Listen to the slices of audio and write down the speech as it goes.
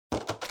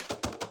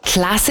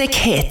Classic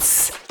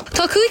hits.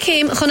 Tá Craic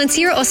chun an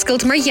tír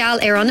oscailt mar gheall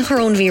an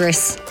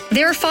coronavirus.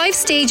 There are 5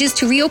 stages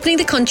to reopening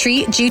the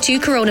country due to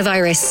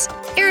coronavirus.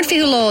 An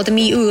fiú lá de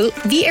mí úl,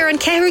 bhí an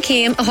 4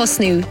 céim a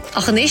hosnú,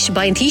 ach anis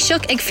ba an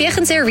taoiseach ag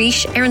féchans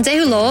ríis an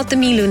 10 lá de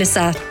mí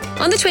lúnasa.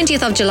 On the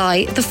 20th of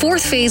July, the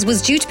 4th phase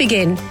was due to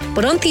begin,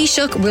 but an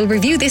taoiseach will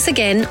review this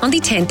again on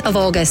the 10th of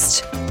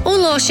August. Ón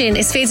lá sin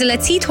is féidir le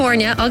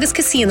títórne agus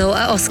casino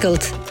a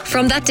oscailt.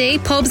 From that day,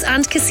 pubs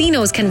and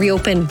casinos can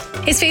reopen.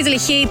 Is féidir le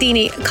ché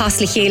daoine cos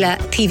le chéile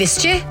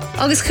tíbhiste,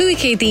 agus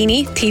 5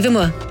 daoine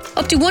tíbhama.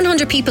 Up to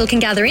 100 people can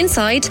gather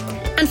inside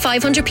and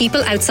 500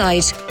 people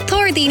outside.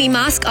 Thor daoine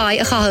mask eye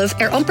a chahabh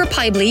umper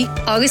pibli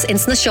agus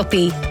insna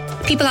shoppi.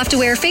 People have to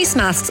wear face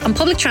masks on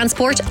public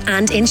transport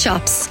and in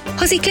shops.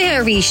 Husí cluthe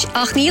a ríis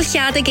ach níl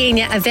chead a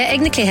géine a bheith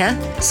ag na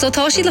cluthe, so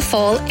tá sí le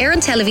fáil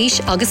an televís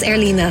agus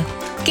lína.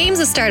 Games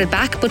have started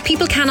back, but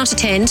people cannot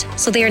attend,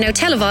 so they are now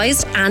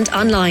televised and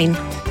online.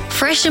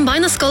 Freisin by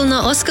na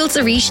scoilna oscailt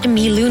a ríis in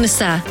mí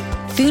lúnasa.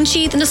 Bhún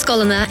siad na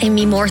scoilna in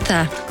mí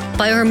mórta.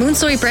 By her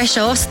moonsoi breis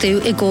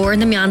ostú I gcóir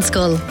na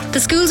meanscoil. The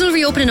schools will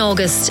reopen in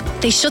August.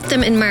 They shut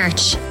them in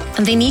March,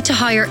 and they need to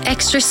hire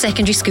extra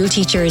secondary school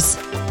teachers.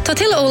 Tá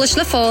tuile eolais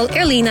le fáil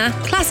lína,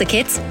 Classic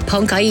Hits,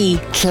 Punk.ie.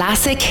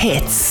 Classic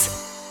Hits.